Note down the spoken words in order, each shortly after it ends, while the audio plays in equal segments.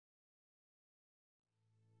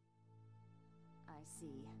I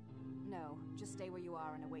see. No, just stay where you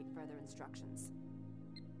are and await further instructions.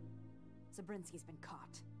 Zabrinsky's been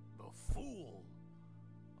caught. The fool!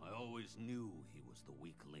 I always knew he was the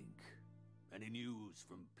weak link. Any news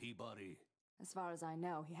from Peabody? As far as I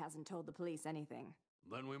know, he hasn't told the police anything.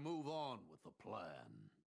 Then we move on with the plan.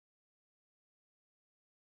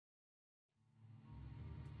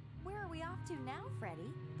 Where are we off to now,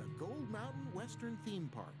 Freddy? The Gold Mountain Western Theme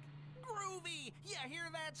Park. Groovy! You hear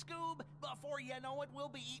that, Scoob? Before you know it, we'll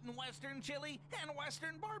be eating Western chili and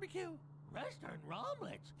Western barbecue. Western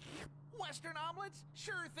omelets? Western omelets?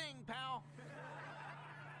 Sure thing, pal.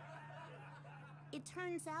 It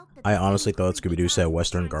turns out that I honestly thought Scooby-Doo said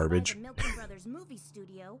Western garbage. The Milton Brothers movie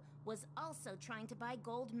studio was also trying to buy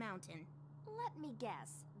Gold Mountain. Let me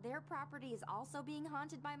guess. Their property is also being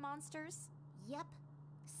haunted by monsters? Yep.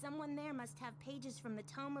 Someone there must have pages from the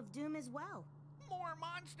Tome of Doom as well. More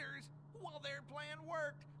monsters? Well, their plan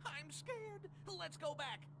worked. I'm scared. Let's go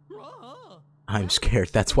back. I'm scared.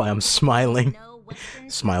 That's why I'm smiling.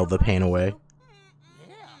 Smile the pain away.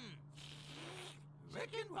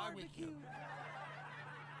 Chicken barbecue.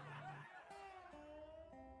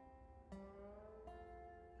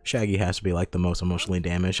 Shaggy has to be like the most emotionally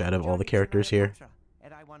damaged out of all the characters here.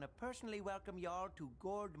 And I want to personally welcome y'all to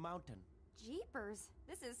Gold Mountain. Jeepers,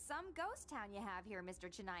 this is some ghost town you have here, Mr.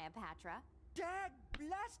 Chania Patra. Dad,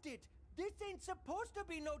 blast it! This ain't supposed to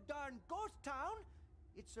be no darn ghost town.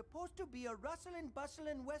 It's supposed to be a rustlin'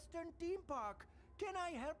 bustlin' Western theme park. Can I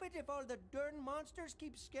help it if all the darn monsters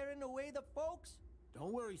keep scaring away the folks?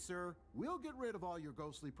 Don't worry, sir. We'll get rid of all your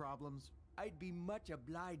ghostly problems. I'd be much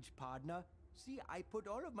obliged, partner. See, I put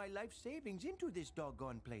all of my life savings into this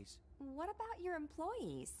doggone place. What about your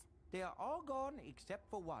employees? They are all gone except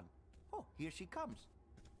for one. Oh, here she comes.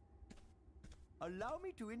 Allow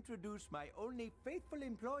me to introduce my only faithful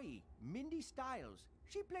employee, Mindy Stiles.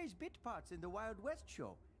 She plays bit parts in the Wild West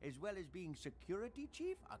show, as well as being security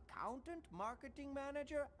chief, accountant, marketing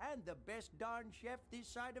manager, and the best darn chef this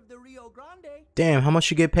side of the Rio Grande. Damn, how much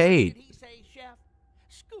you get paid? Did he say chef?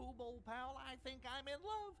 Scoob, old pal, I think I'm in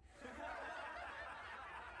love.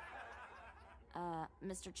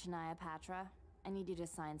 Mr. Chania Patra, I need you to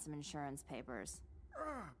sign some insurance papers.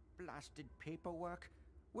 Blasted paperwork.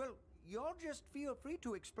 Well, y'all just feel free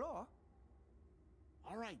to explore.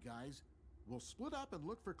 All right, guys. We'll split up and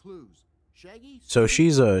look for clues. Shaggy. So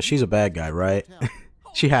she's a bad guy, right?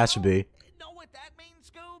 She has to be. Know what that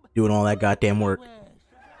means, Scoob? Doing all that goddamn work.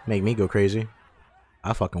 Make me go crazy.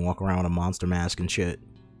 I fucking walk around with a monster mask and shit.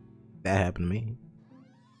 That happened to me.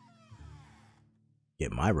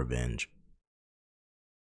 Get my revenge.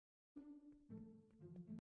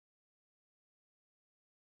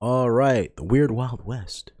 Alright, the Weird Wild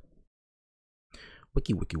West.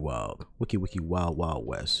 Wiki Wild. Wiki Wild Wild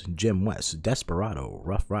West. Jim West. Desperado.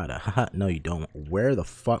 Rough Rider. Haha, no you don't. Where the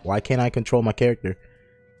fuck? Why can't I control my character?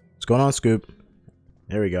 What's going on, Scoop?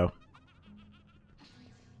 There we go.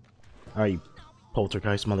 Alright, you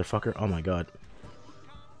poltergeist motherfucker. Oh my god.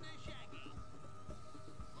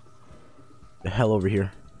 The hell over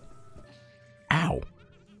here. Ow.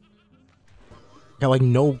 Got like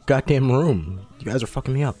no goddamn room. You guys are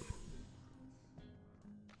fucking me up.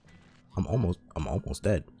 I'm almost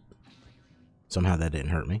dead. Somehow that didn't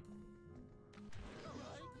hurt me.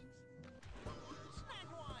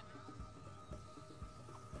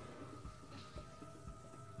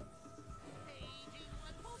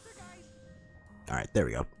 Alright, there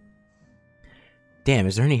we go. Damn,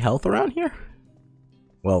 is there any health around here?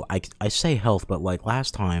 Well, I say health, but like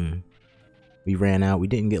last time we ran out, we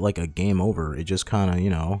didn't get like a game over. It just kind of, you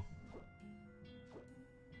know.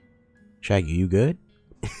 Shaggy, you good?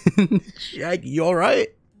 Shaggy, you alright?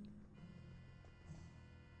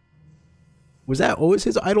 Was that always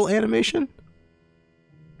his idle animation?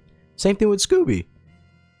 Same thing with Scooby.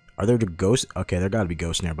 Are there ghosts? Okay, there gotta be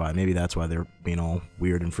ghosts nearby. Maybe that's why they're being all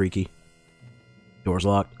weird and freaky. Doors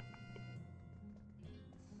locked.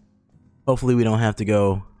 Hopefully we don't have to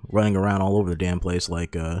go running around all over the damn place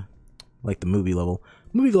like the movie level.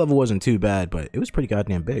 Movie level wasn't too bad, but it was pretty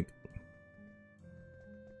goddamn big.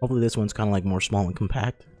 Hopefully this one's kind of like more small and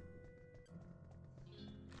compact.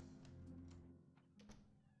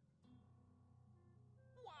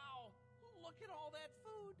 Wow, look at all that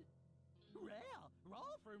food. Well,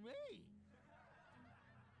 all for me.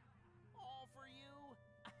 All for you?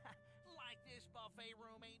 Like this buffet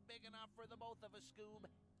room ain't big enough for the both of us, Scoob.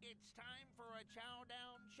 It's time for a chow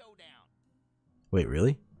down showdown. Wait,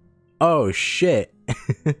 really? Oh shit.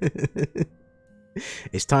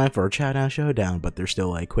 It's time for a chow down showdown, but they're still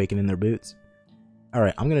like quaking in their boots.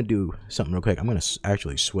 Alright, I'm gonna do something real quick. I'm gonna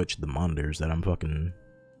actually switch the monitors that I'm fucking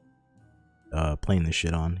playing this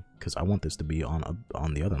shit on, because I want this to be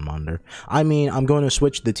on the other monitor. I mean, I'm going to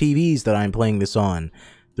switch the TVs that I'm playing this on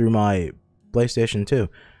through my PlayStation 2.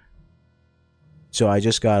 So I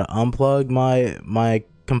just gotta unplug my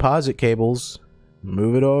composite cables,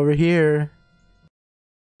 move it over here.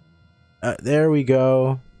 There we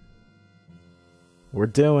go. We're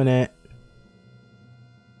doing it.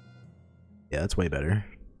 Yeah, that's way better.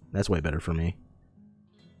 That's way better for me.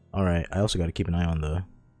 Alright, I also gotta keep an eye on the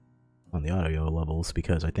audio levels,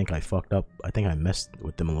 because I think I fucked up. I think I messed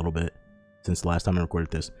with them a little bit since the last time I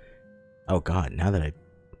recorded this. Oh god, now that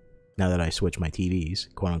I switch my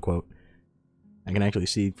TVs, quote unquote, I can actually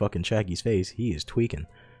see fucking Shaggy's face. He is tweaking.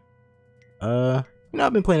 You know,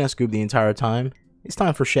 I've been playing as Scoob the entire time. It's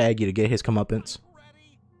time for Shaggy to get his comeuppance.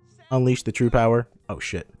 Unleash the true power. Oh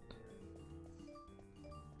shit.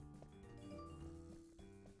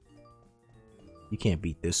 You can't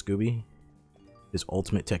beat this, Scooby. This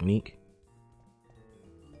ultimate technique.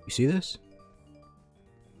 You see this?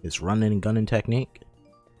 This running and gunning technique.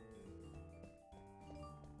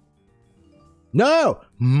 No!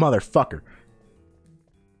 Motherfucker!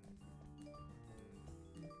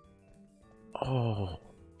 Oh.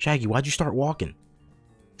 Shaggy, why'd you start walking?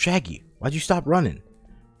 Shaggy, why'd you stop running?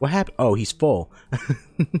 What happened? Oh, he's full.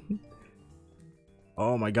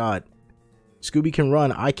 Oh my god. Scooby can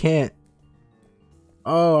run. I can't.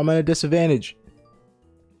 Oh, I'm at a disadvantage.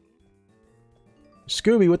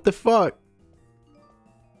 Scooby, what the fuck?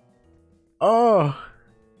 Oh.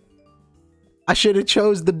 I should have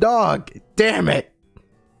chose the dog. Damn it.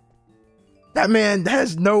 That man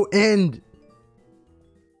has no end.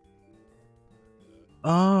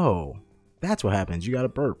 Oh. That's what happens. You gotta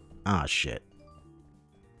burp. Ah, shit.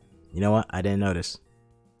 You know what? I didn't notice.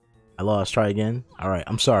 I lost. Try again. Alright,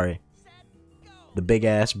 I'm sorry. The big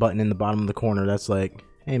ass button in the bottom of the corner, that's like,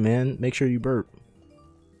 hey man, make sure you burp.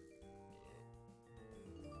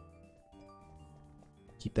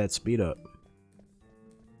 Keep that speed up.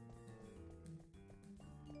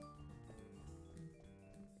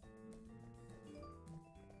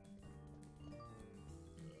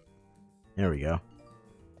 There we go.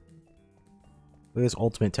 Look at this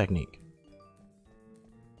ultimate technique.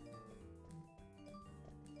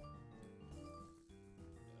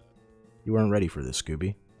 You weren't ready for this,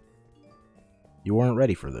 Scooby. You weren't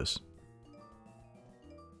ready for this.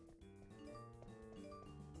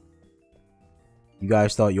 You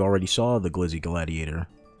guys thought you already saw the Glizzy Gladiator.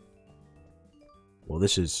 Well,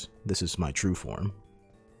 this is my true form.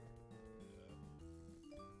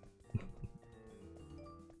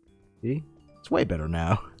 See? It's way better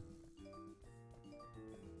now.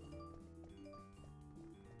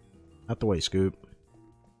 Out the way, Scoob.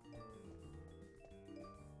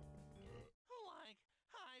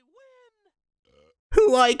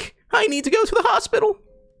 Like, I need to go to the hospital.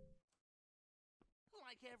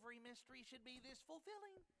 Like every mystery should be this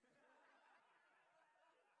fulfilling.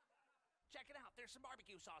 Check it out. There's some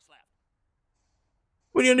barbecue sauce left.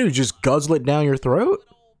 What are you gonna do? Just guzzle it down your throat?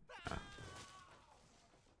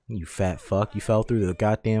 You fat fuck. You fell through the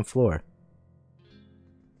goddamn floor.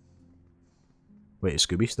 Wait, is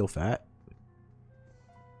Scooby still fat?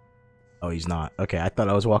 Oh, he's not. Okay, I thought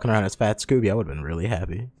I was walking around as fat Scooby. I would have been really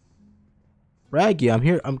happy. Raggy, I'm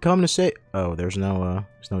here. I'm coming to say. Oh, there's no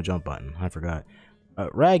jump button. I forgot.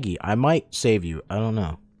 Raggy, I might save you. I don't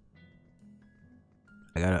know.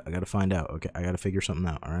 I gotta find out. Okay, I gotta figure something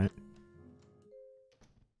out. All right.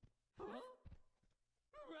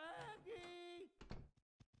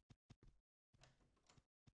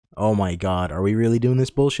 Oh my god, are we really doing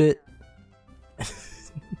this bullshit?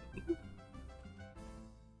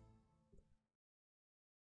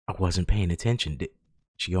 I wasn't paying attention. Did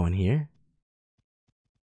she go in here?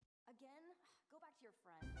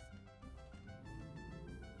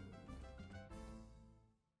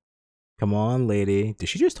 Come on, lady. Did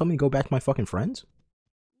she just tell me to go back to my fucking friends?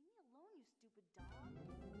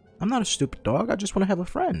 I'm not a stupid dog. I just want to have a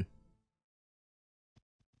friend.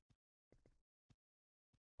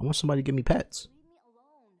 I want somebody to give me pets.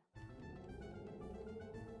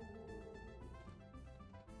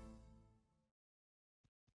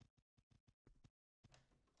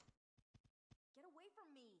 Get away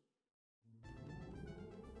from me.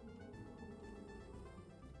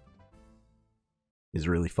 Is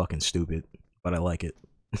really fucking stupid, but I like it.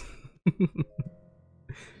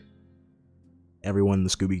 Everyone in the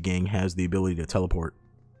Scooby gang has the ability to teleport.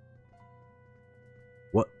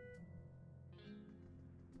 What?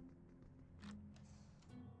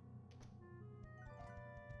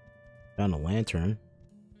 Found a lantern.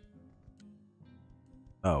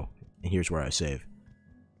 Oh, and here's where I save.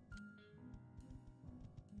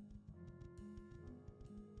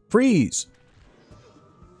 Freeze!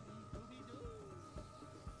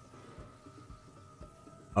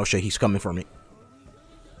 Oh shit, he's coming for me.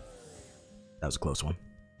 That was a close one.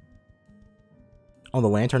 Oh, the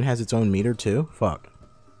lantern has its own meter too? Fuck.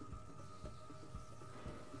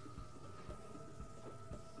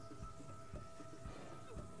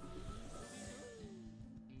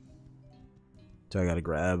 So I gotta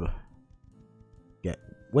grab... Yeah,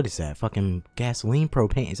 what is that? Fucking gasoline,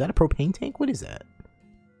 propane. Is that a propane tank? What is that?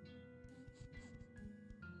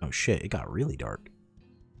 Oh shit, it got really dark.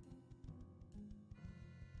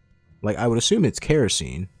 Like, I would assume it's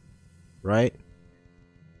kerosene, right?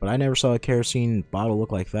 But I never saw a kerosene bottle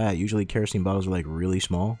look like that. Usually kerosene bottles are like really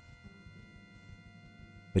small.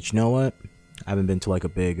 But you know what? I haven't been to like a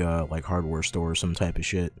big like hardware store or some type of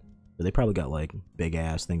shit. But they probably got like big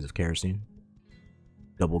ass things of kerosene.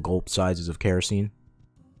 Double gulp sizes of kerosene.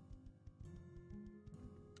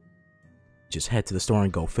 Just head to the store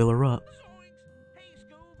and go fill her up.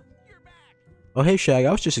 Oh hey Shag,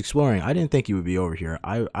 I was just exploring. I didn't think you would be over here.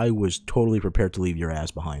 I was totally prepared to leave your ass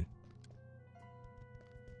behind.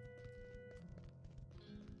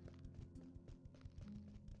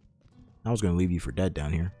 I was gonna leave you for dead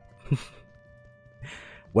down here.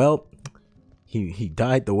 Well, he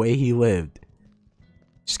died the way he lived.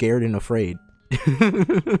 Scared and afraid.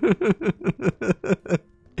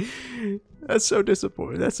 That's so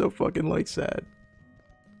disappointing. That's so fucking like sad.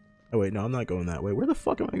 Oh wait, no, I'm not going that way. Where the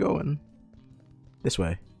fuck am I going? This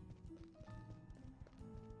way.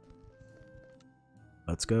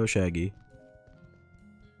 Let's go, Shaggy.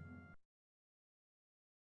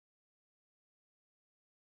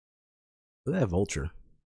 Look at that vulture.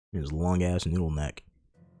 His long ass noodle neck.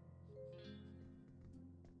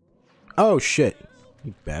 Oh shit!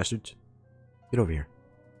 You bastards. Get over here.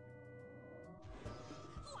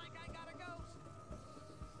 Like I got a ghost.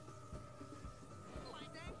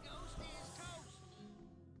 Like that ghost is toast.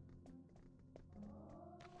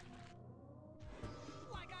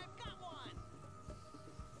 Like I've got one.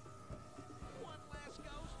 One less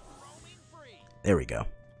ghost roaming free. There we go.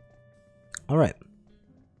 Alright.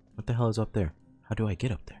 What the hell is up there? How do I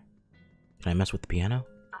get up there? Can I mess with the piano?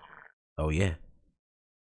 Oh yeah.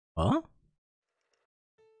 Huh?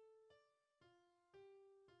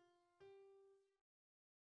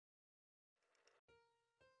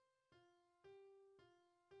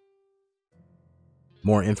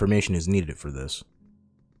 More information is needed for this.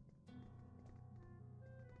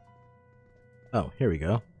 Oh, here we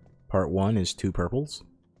go. Part 1 is 2 purples.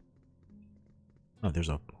 Oh, there's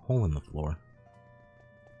a hole in the floor.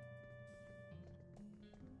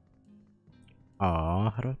 Aw,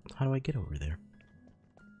 how do I get over there?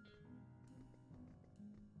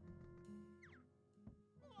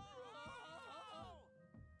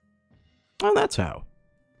 Oh, that's how.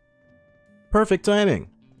 Perfect timing.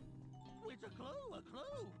 It's a clue, a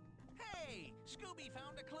clue. Hey, Scooby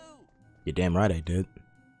found a clue. You're damn right I did.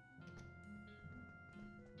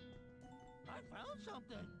 I found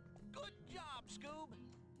something. Good job, Scoob.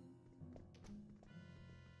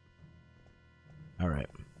 Alright.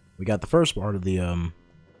 We got the first part of the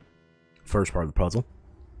puzzle.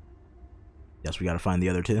 Yes, we gotta find the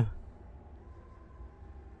other two.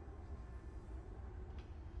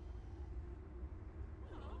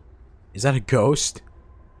 Is that a ghost?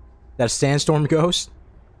 That a sandstorm ghost?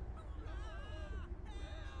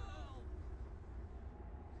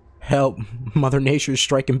 Help! Mother Nature is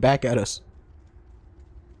striking back at us.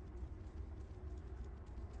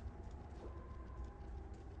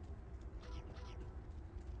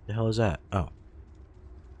 The hell is that? Oh.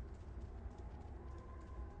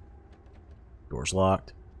 Door's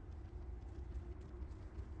locked.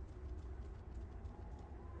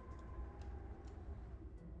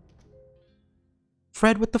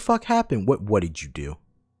 Fred, what the fuck happened? What did you do?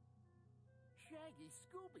 Shaggy,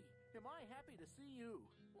 Scooby, am I happy to see you?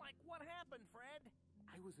 Like what happened, Fred?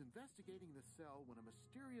 I was investigating the cell when a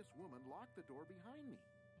mysterious woman locked the door behind me.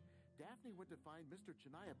 Daphne went to find Mr.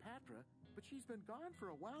 Cheniapatra, but she's been gone for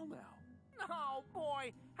a while now. Oh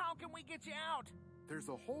boy, how can we get you out? There's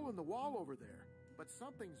a hole in the wall over there, but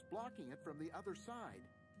something's blocking it from the other side.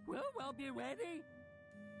 We'll be ready.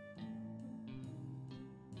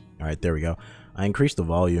 Alright, there we go. I increased the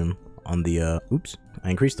volume on the, oops. I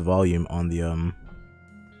increased the volume on the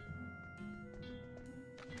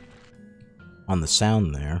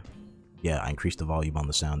sound there. Yeah, I increased the volume on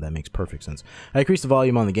the sound. That makes perfect sense. I increased the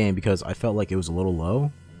volume on the game because I felt like it was a little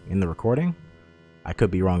low in the recording. I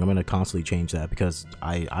could be wrong. I'm gonna constantly change that because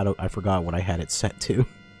I forgot what I had it set to.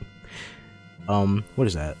 What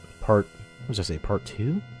is that? What does I say? Part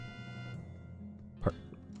 2?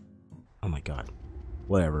 Oh my god.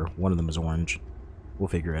 Whatever. One of them is orange. We'll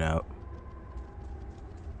figure it out.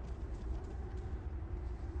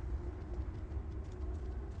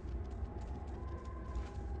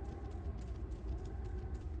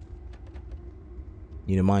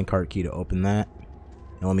 Need a minecart key to open that.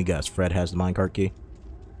 And let me guess, Fred has the minecart key.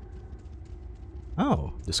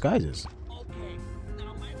 Oh, disguises. Okay,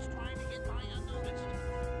 now let's try to get by unnoticed.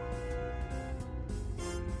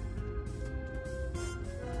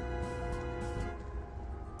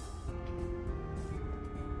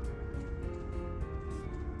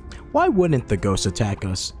 Why wouldn't the ghost attack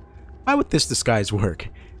us? Why would this disguise work?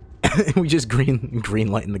 We just green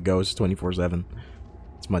lighting the ghost 24/7.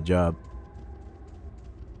 It's my job.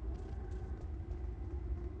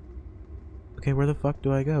 Okay, where the fuck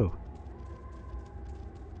do I go?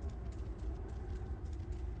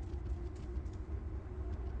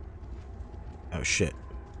 Oh shit.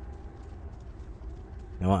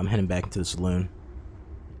 You know what? I'm heading back into the saloon.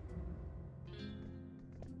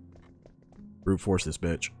 Brute force this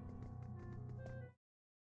bitch.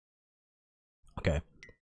 Okay.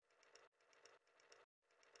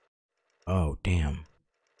 Oh, damn.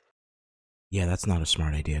 Yeah, that's not a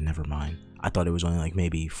smart idea. Never mind. I thought it was only like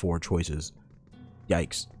maybe 4 choices.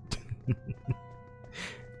 Yikes.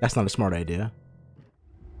 That's not a smart idea.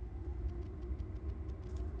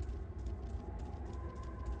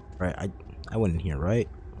 Right, I went in here, right?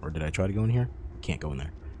 Or did I try to go in here? Can't go in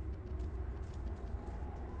there.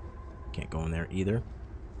 Can't go in there either.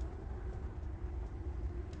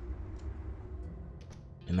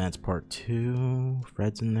 And that's part 2.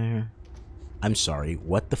 Fred's in there. I'm sorry,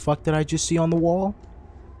 what the fuck did I just see on the wall?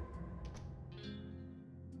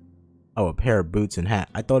 Oh, a pair of boots and hat.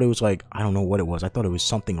 I thought it was like, I don't know what it was. I thought it was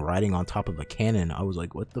something riding on top of a cannon. I was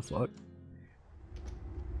like, what the fuck?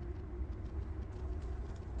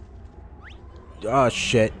 Oh,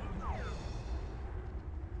 shit.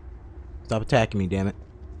 Stop attacking me, damn it.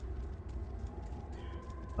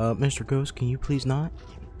 Mr. Ghost, can you please not?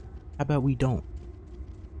 How about we don't?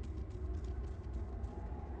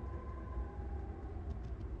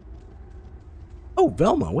 Oh,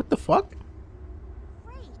 Velma, what the fuck?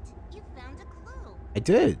 Great, you found a clue. I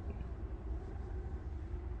did.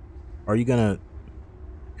 Are you gonna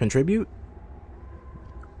contribute?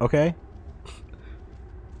 Okay.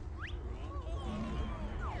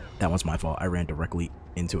 That one's my fault. I ran directly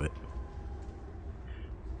into it.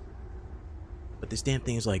 But this damn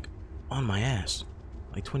thing is like on my ass.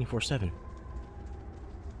 Like 24/7.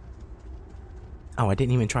 Oh, I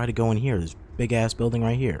didn't even try to go in here. This big ass building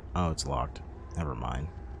right here. Oh, it's locked. Never mind.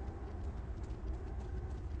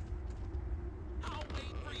 I'll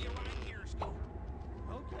wait for you right here, Scoop.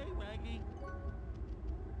 Okay, Raggy.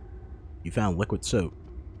 You found liquid soap.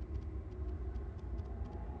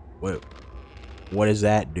 What does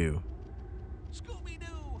that do?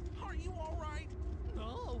 Scooby-Doo, are you alright?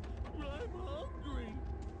 No, I'm hungry.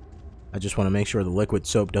 I just want to make sure the liquid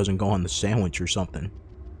soap doesn't go on the sandwich or something.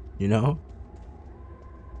 You know?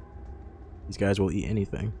 These guys will eat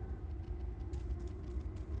anything.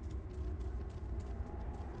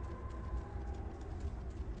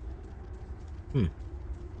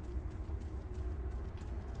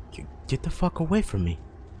 Get the fuck away from me.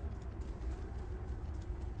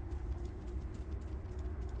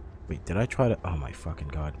 Wait, did I try to... Oh my fucking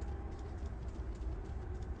god.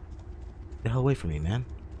 Get the hell away from me, man.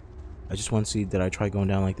 I just want to see, did I try going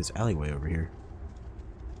down like this alleyway over here?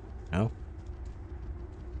 No?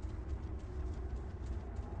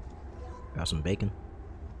 Got some bacon.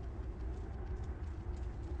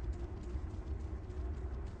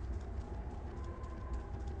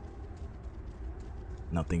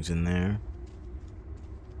 Nothing's in there.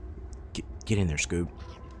 Get in there, Scoob.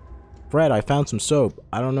 Fred, I found some soap.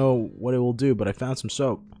 I don't know what it will do, but I found some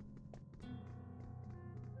soap.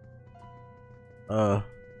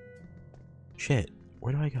 Shit.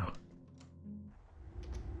 Where do I go?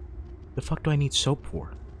 The fuck do I need soap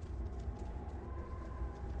for?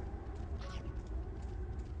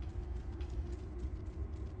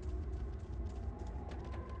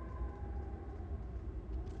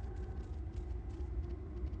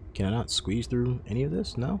 Can I not squeeze through any of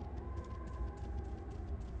this? No?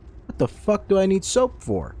 What the fuck do I need soap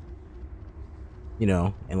for? You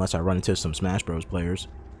know, unless I run into some Smash Bros players.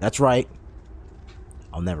 That's right.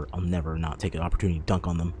 I'll never not take an opportunity to dunk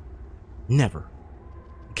on them. Never.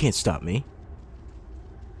 You can't stop me.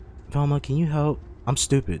 Velma, can you help? I'm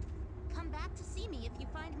stupid. Come back to see me if you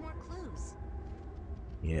find more clues.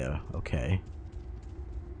 Yeah, okay.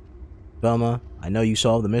 Velma, I know you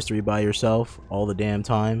solved the mystery by yourself all the damn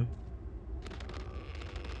time,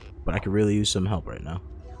 but I could really use some help right now.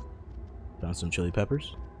 Found some chili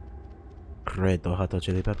peppers. Credo hot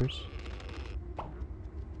chili peppers.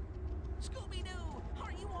 Scooby-Doo,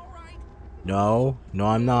 are you alright? No,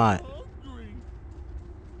 I'm not.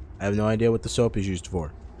 I have no idea what the soap is used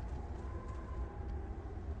for.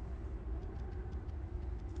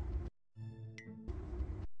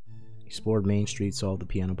 Explored Main Street, solved the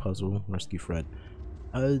piano puzzle, rescue Fred.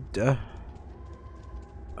 I'm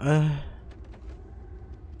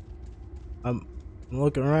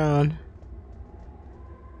looking around.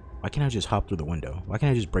 Why can't I just hop through the window? Why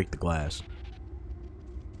can't I just break the glass?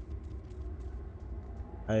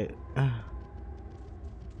 I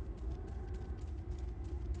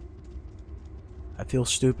feel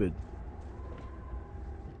stupid.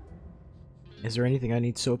 Is there anything I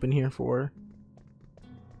need soap in here for?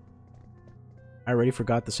 I already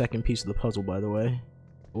forgot the second piece of the puzzle, by the way.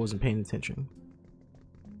 I wasn't paying attention.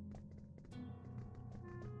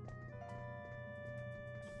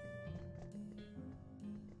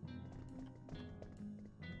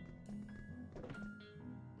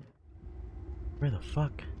 Where the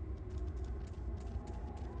fuck?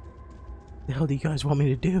 The hell do you guys want me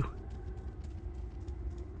to do?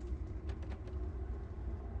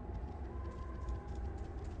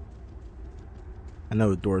 I know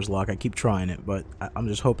the door's locked. I keep trying it, but I'm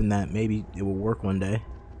just hoping that maybe it will work one day.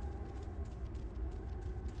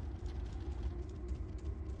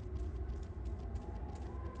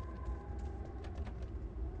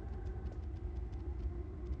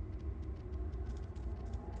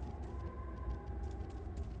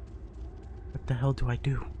 What the hell do I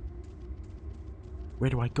do? Where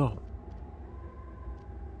do I go?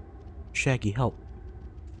 Shaggy, help.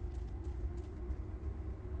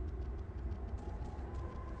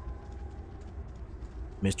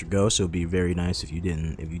 Mr. Ghost, it would be very nice if you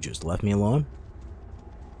just left me alone.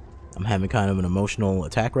 I'm having kind of an emotional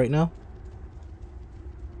attack right now.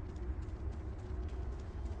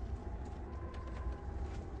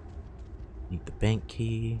 Need the bank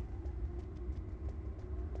key.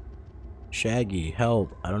 Shaggy,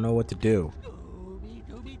 help. I don't know what to do.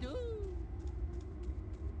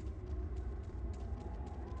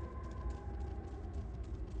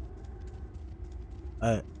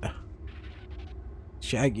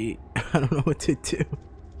 Shaggy, I don't know what to do.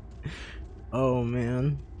 Oh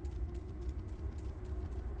man.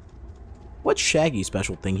 What's Shaggy's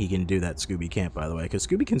special thing he can do that Scooby can't, by the way? Because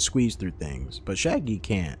Scooby can squeeze through things, but Shaggy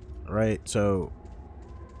can't, right? So,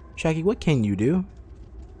 Shaggy, what can you do?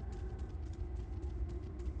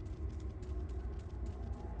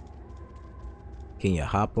 Can you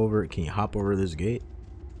hop over? Can you hop over this gate?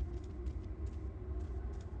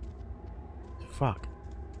 Fuck.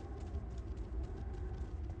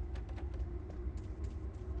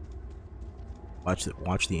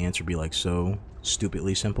 Watch the answer be like so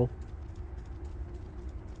stupidly simple.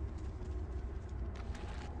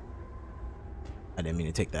 I didn't mean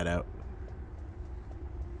to take that out.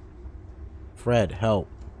 Fred, help.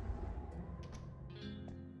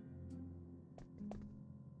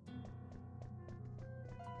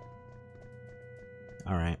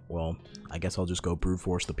 Alright, well, I guess I'll just go brute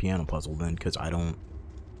force the piano puzzle then, because I don't...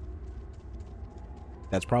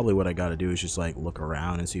 That's probably what I gotta do, is just like look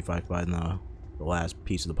around and see if I find the last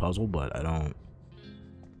piece of the puzzle, but I don't...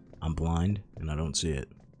 I'm blind and I don't see it.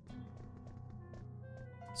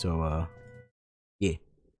 So, yeah.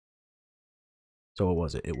 So what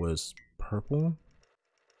was it? It was purple?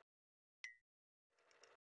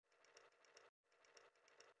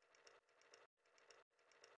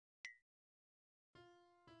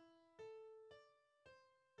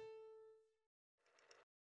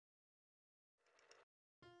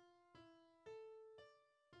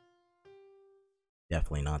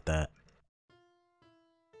 Definitely not that.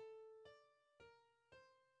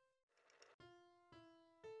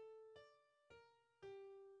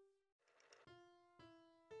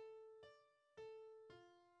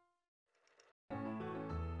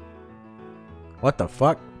 What the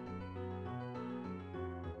fuck?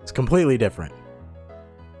 It's completely different.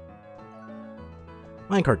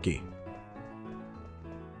 Minecart key.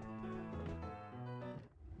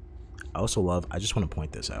 I also love, I just want to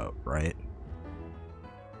point this out, right?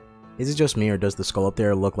 Is it just me, or does the skull up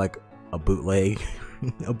there look like a bootleg,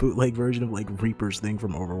 a bootleg version of like Reaper's thing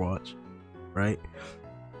from Overwatch, right?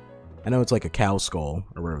 I know it's like a cow skull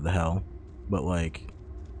or whatever the hell, but like,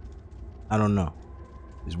 I don't know.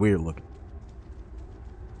 It's weird looking.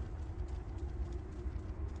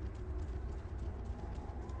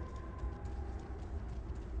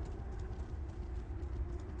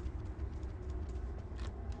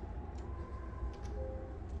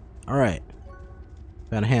 Alright.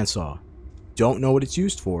 Found a handsaw. Don't know what it's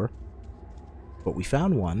used for, but we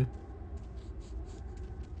found one.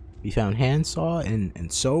 We found handsaw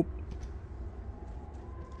and soap.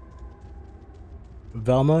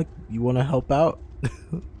 Velma, you want to help out?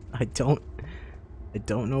 I don't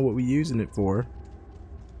know what we're using it for.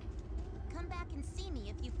 Come back and see me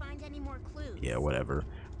if you find any more clues. Yeah, whatever.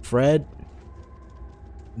 Fred,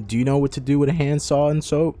 Do you know what to do with a handsaw and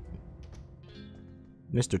soap?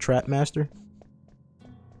 Mr. Trapmaster?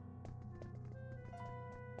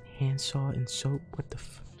 Handsaw and soap? What the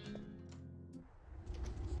f...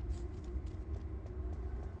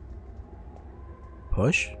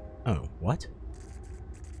 Push? Oh, what?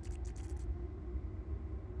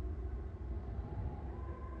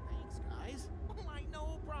 Thanks, guys. Like,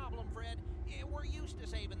 no problem, Fred. Yeah, we're used to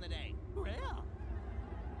saving the day. Yeah.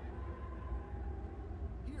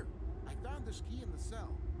 Here, I found this key in the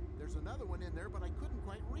cell. There's another one in there, but I couldn't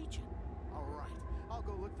quite reach it. All right, I'll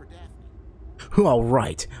go look for Daphne. All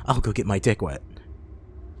right, I'll go get my dick wet.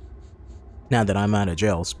 Now that I'm out of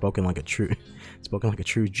jail, spoken like a true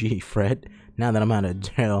G, Fred. Now that I'm out of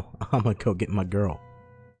jail, I'm gonna go get my girl.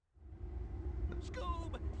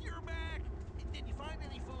 Scoob, you're back. Did you find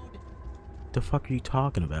any food? The fuck are you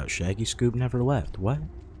talking about? Shaggy Scoob never left. What?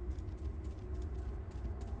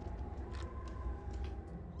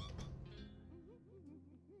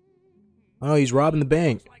 Oh, he's robbing the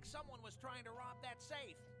bank. Looks like someone was trying to rob that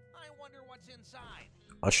safe. I wonder what's inside.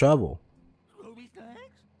 A shovel. Scooby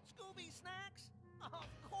Snacks? Scooby Snacks? Of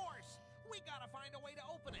course. We gotta find a way to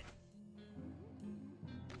open it.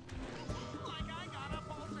 Like I got a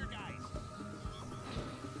poltergeist.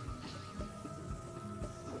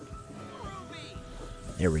 Ruby.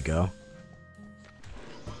 There we go.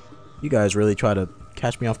 You guys really try to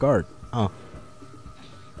catch me off guard.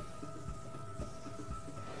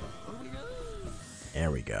 There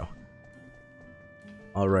we go.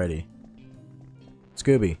 Alrighty.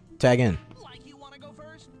 Scooby, tag in. Like you wanna go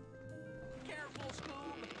first? Careful,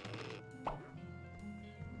 Scoob.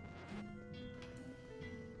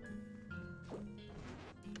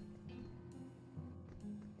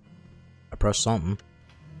 I pressed something.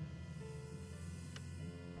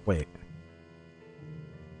 Wait.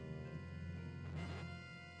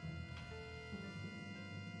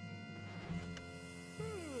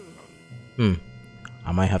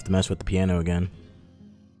 I might have to mess with the piano again.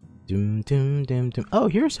 Doom, doom, doom, doom. Oh,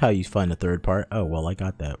 here's how you find the third part. Oh, well, I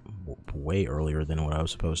got that way earlier than what I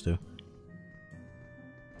was supposed to.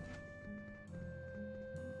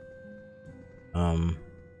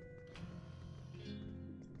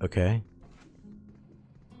 Okay.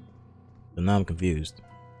 But now I'm confused.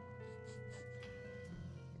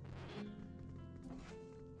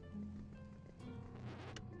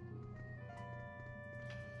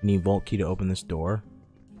 Need vault key to open this door.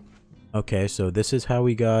 Okay, so this is how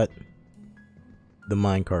we got the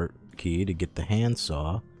minecart key to get the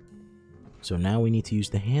handsaw. So now we need to use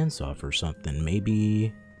the handsaw for something.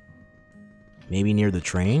 Maybe near the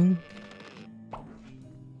train?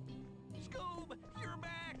 Scoob, you're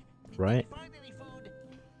back. Right? Find any food?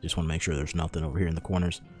 Just want to make sure there's nothing over here in the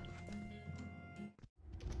corners.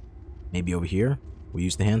 Maybe over here? We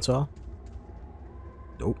use the handsaw?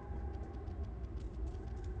 Nope.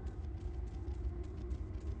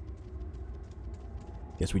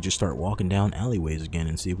 Guess we just start walking down alleyways again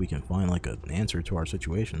and see if we can find like an answer to our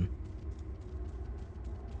situation.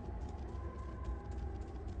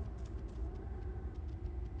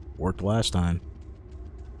 Worked last time.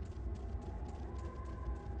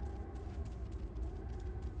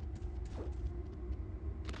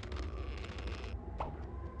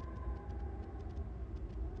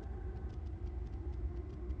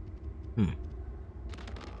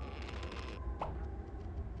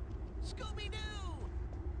 Scooby-Doo!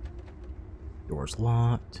 Door's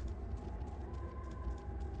locked.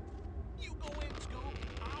 You go in, Scoob.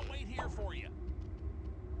 I'll wait here for you.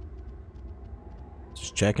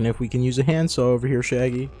 Just checking if we can use a handsaw over here,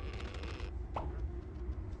 Shaggy.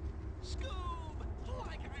 Scoob!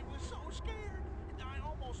 Like I was so scared. I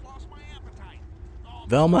almost lost my appetite. Oh,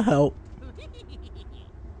 Velma, help.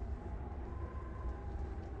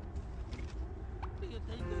 do you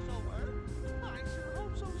think this will work? I sure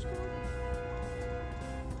hope so, Scoob.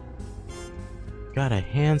 Got a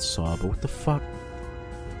handsaw, but what the fuck?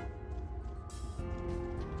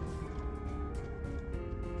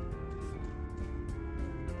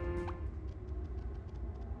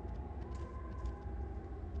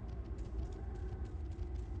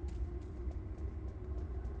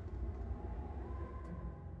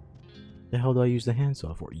 The hell do I use the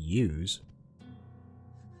handsaw for? Use?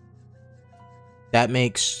 That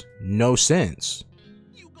makes no sense.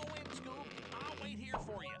 You go in, Scoob. I'll wait here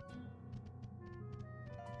for you.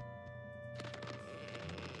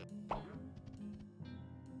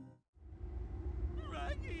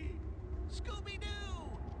 Raggy! Scooby-Doo!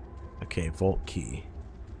 Okay, vault key.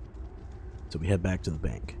 So we head back to the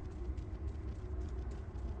bank.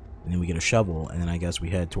 And then we get a shovel, and then I guess we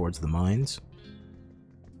head towards the mines.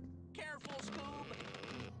 Careful, Scoob!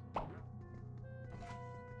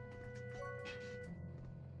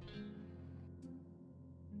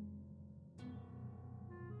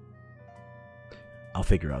 I'll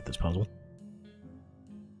figure out this puzzle.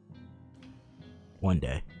 One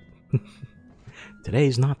day.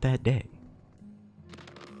 Today's not that day.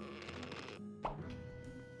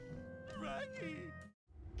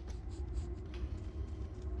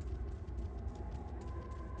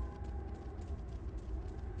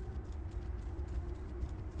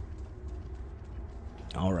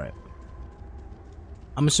 Alright.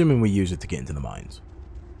 I'm assuming we use it to get into the mines.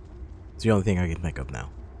 It's the only thing I can think of now.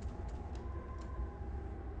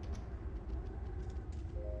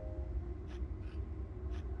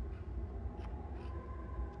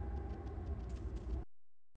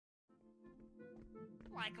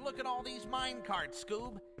 Like, look at all these mine carts,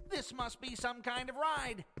 Scoob. This must be some kind of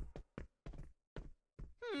ride.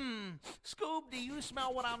 Scoob, do you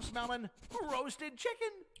smell what I'm smelling? Roasted chicken.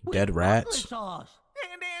 Dead rats. Sauce.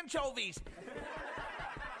 And anchovies.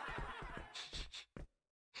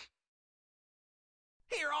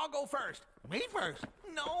 Here, I'll go first. Me first?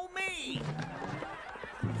 No, me.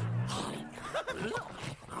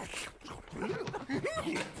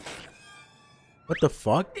 What the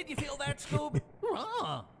fuck? Did you feel that, Scoob?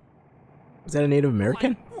 Is that a Native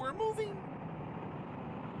American? Like we're moving.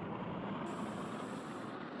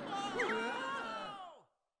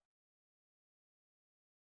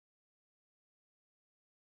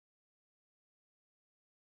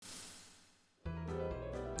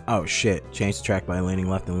 Oh shit! Change the track by leaning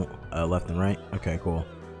left and right. Okay, cool.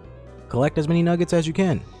 Collect as many nuggets as you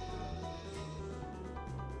can.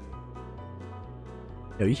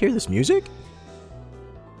 Yo, you hear this music?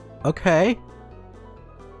 Okay.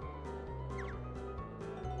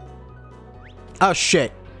 Oh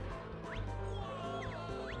shit!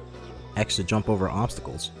 X to jump over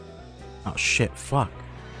obstacles. Oh shit! Fuck.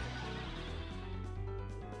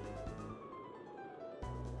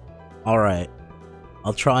 All right.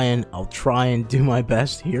 I'll try and do my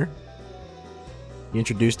best here. You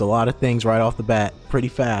introduced a lot of things right off the bat, pretty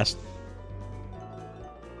fast.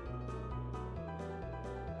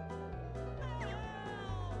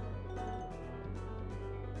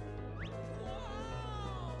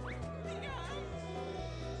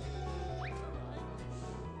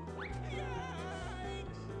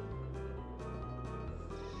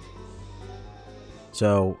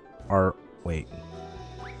 So, wait.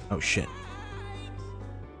 Oh shit.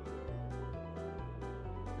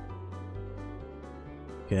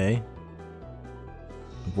 Okay.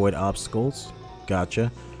 Avoid obstacles. Gotcha.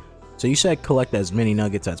 So you said collect as many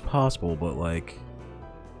nuggets as possible, but like,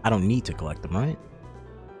 I don't need to collect them, right?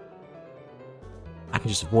 I can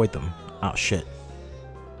just avoid them. Oh shit.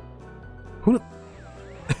 Who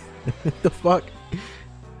the fuck?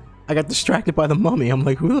 I got distracted by the mummy. I'm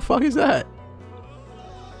like, who the fuck is that?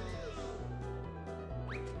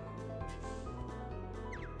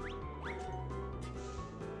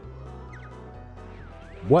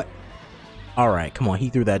 What? Alright, come on, he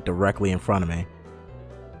threw that directly in front of me.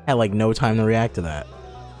 Had like no time to react to that.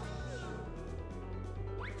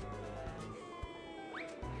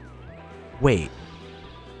 Wait.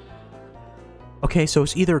 Okay, so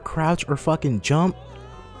it's either crouch or fucking jump.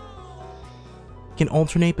 Can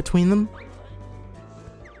alternate between them?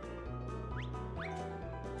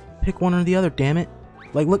 Pick one or the other, damn it.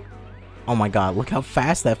 Like, look. Oh my god, look how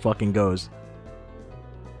fast that fucking goes.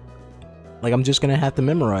 Like, I'm just gonna have to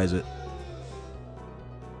memorize it.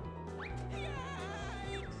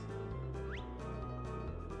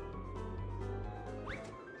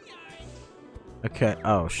 Okay,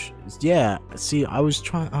 oh, yeah, see, I was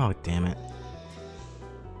trying. Oh, damn it.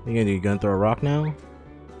 You gonna throw a rock now?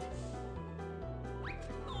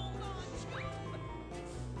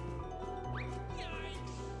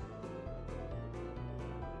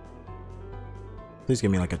 Please give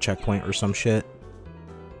me like a checkpoint or some shit.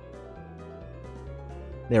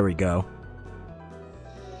 There we go.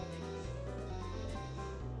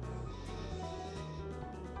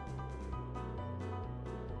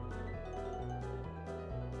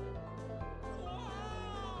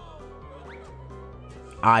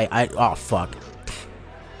 Oh fuck.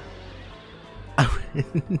 I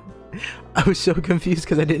was so confused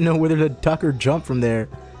because I didn't know whether to duck or jump from there.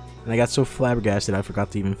 And I got so flabbergasted I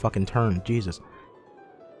forgot to even fucking turn. Jesus.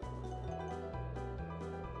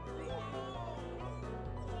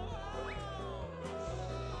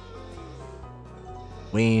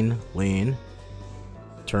 Lean, lean,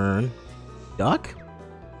 turn, duck?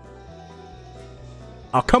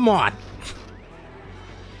 Oh, come on!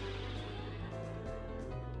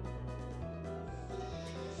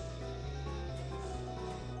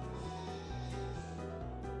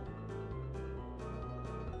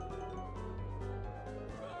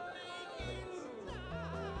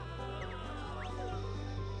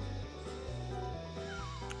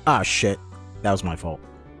 Ah, shit. That was my fault.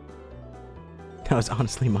 That was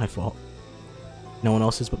honestly my fault. No one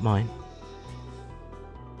else's but mine.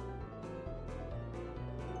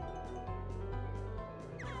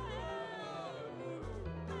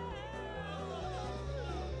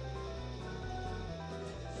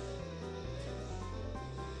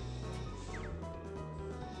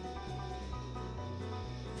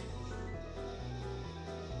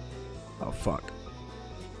 Oh, fuck.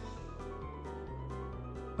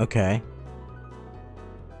 Okay.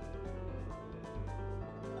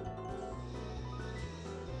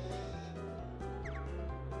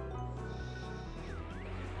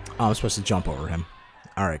 Oh, I'm supposed to jump over him.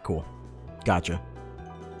 Alright, cool. Gotcha.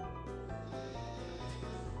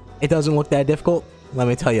 It doesn't look that difficult. Let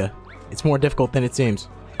me tell you. It's more difficult than it seems.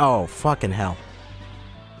 Oh, fucking hell.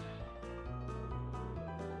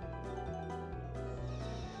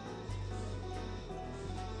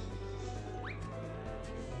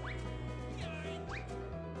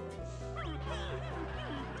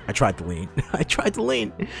 I tried to lean. I tried to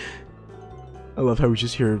lean. I love how we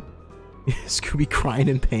just hear Scooby crying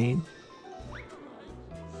in pain.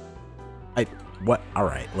 What?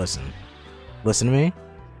 Alright, listen. Listen to me.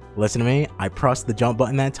 Listen to me. I pressed the jump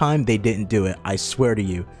button that time. They didn't do it. I swear to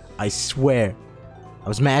you. I swear. I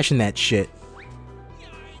was mashing that shit.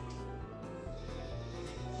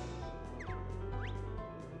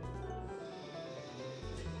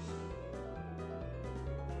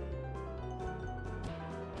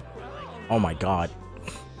 Oh my god.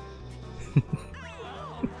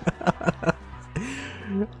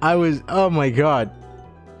 Oh my god.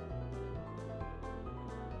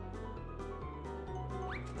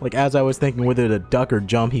 Like, as I was thinking whether to duck or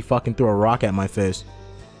jump, he fucking threw a rock at my face.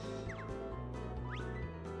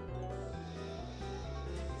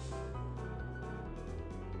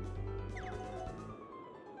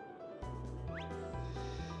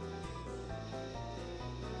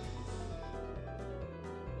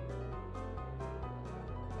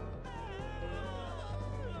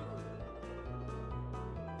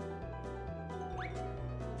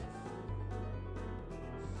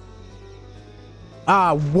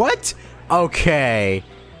 Ah, what? Okay.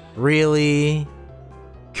 Really?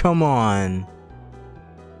 Come on.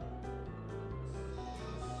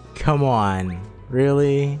 Come on.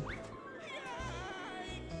 Really?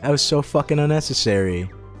 That was so fucking unnecessary.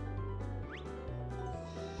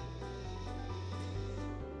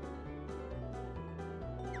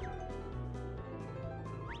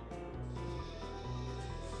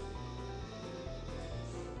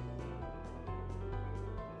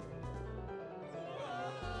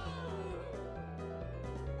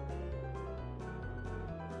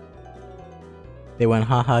 They went,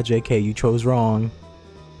 haha, JK, you chose wrong.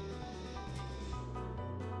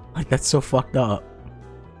 Like, that's so fucked up.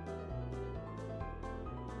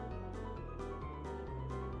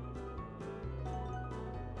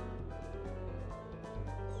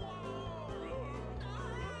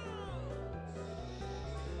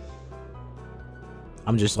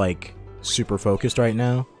 I'm just, like, super focused right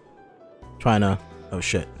now. Trying to... Oh,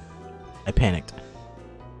 shit. I panicked.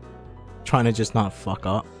 Trying to just not fuck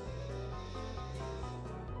up.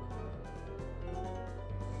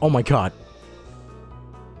 Oh my god.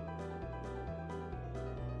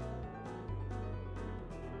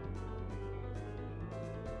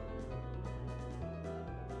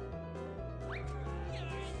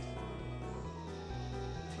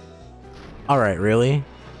 Alright, really?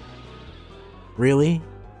 Really?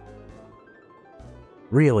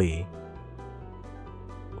 Really?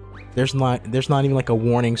 There's not even like a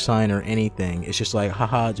warning sign or anything. It's just like,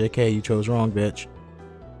 haha, JK, you chose wrong, bitch.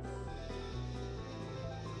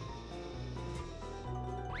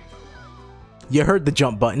 You heard the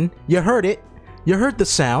jump button. You heard it. You heard the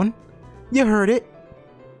sound. You heard it.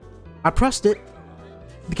 I pressed it.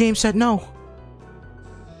 The game said no.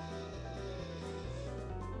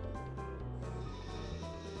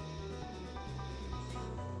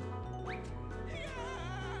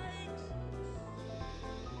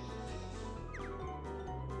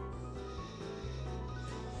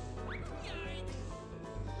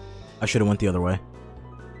 I should have went the other way.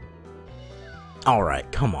 Alright,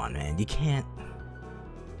 come on, man. You can't...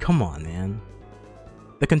 Come on, man.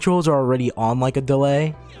 The controls are already on like a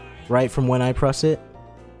delay, right from when I press it.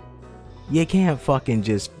 You can't fucking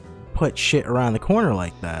just put shit around the corner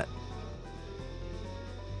like that.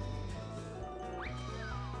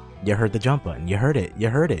 You heard the jump button. You heard it. You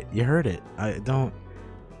heard it. You heard it. I don't...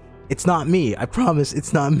 It's not me. I promise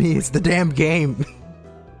it's not me. It's the damn game.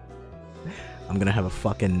 I'm gonna have a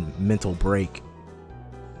fucking mental break.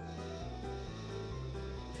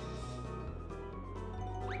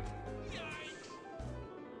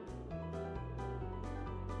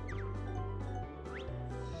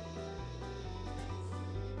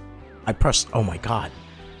 I pressed. Oh my god.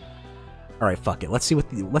 All right, fuck it. Let's see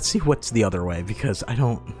what's the other way because I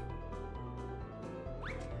don't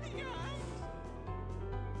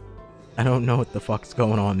know what the fuck's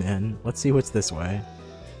going on, man. Let's see what's this way.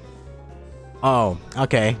 Oh,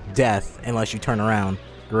 okay. Death, unless you turn around.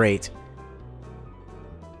 Great.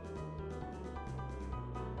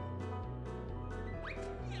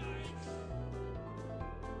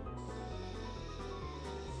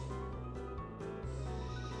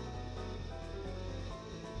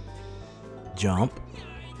 Jump.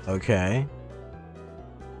 Okay.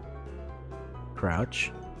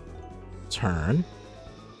 Crouch. Turn.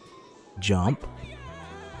 Jump.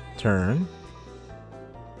 Turn.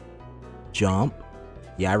 Jump.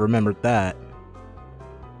 Yeah, I remembered that.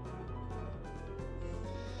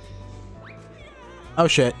 Oh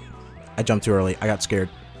shit. I jumped too early. I got scared.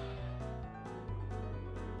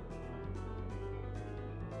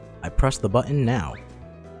 I pressed the button now.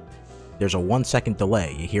 There's a 1-second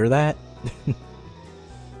delay. You hear that?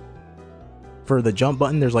 For the jump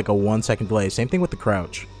button, there's like a 1-second delay. Same thing with the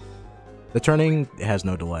crouch. The turning has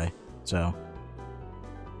no delay, so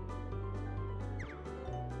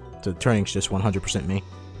the turning's just 100% me.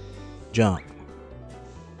 Jump.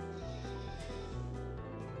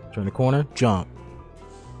 Turn the corner. Jump.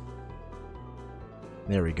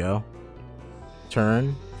 There we go.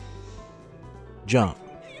 Turn. Jump.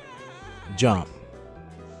 Jump.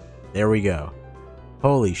 There we go.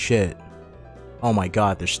 Holy shit. Oh my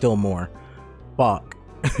god, there's still more. Fuck.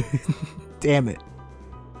 Damn it.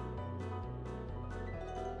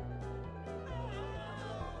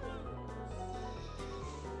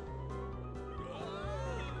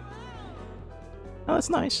 Oh, that's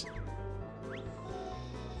nice.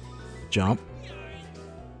 Jump.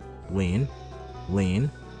 Lean. Lean.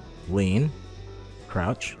 Lean.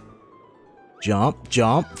 Crouch. Jump.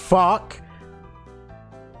 Jump. Fuck!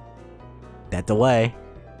 That delay.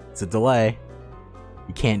 It's a delay.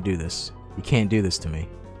 You can't do this. You can't do this to me.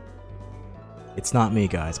 It's not me,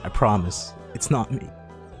 guys. I promise. It's not me.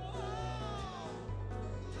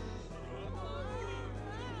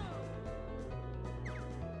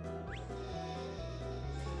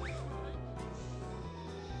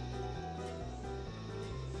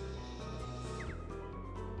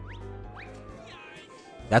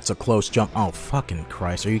 That's a close jump. Oh, fucking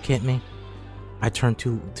Christ. Are you kidding me? I turned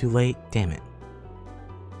too late? Damn it.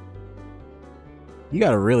 You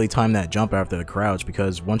gotta really time that jump after the crouch,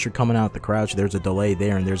 because once you're coming out the crouch, there's a delay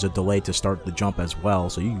there, and there's a delay to start the jump as well,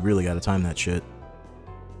 so you really gotta time that shit.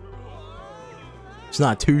 It's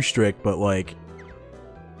not too strict, but like...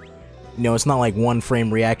 You know, it's not like one frame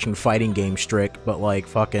reaction fighting game strict, but like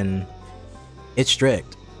fucking... It's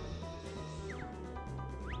strict.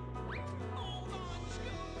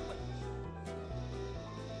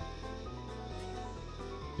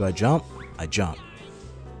 Do I jump? I jump.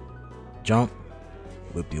 Jump.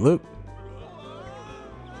 Loop-de-loop.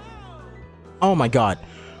 Oh my god.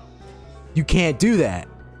 You can't do that.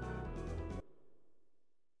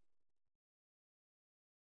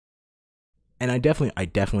 And I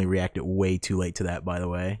definitely reacted way too late to that, by the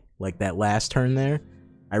way. Like that last turn there,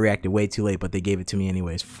 I reacted way too late, but they gave it to me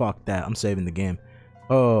anyways. Fuck that. I'm saving the game.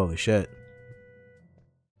 Holy shit.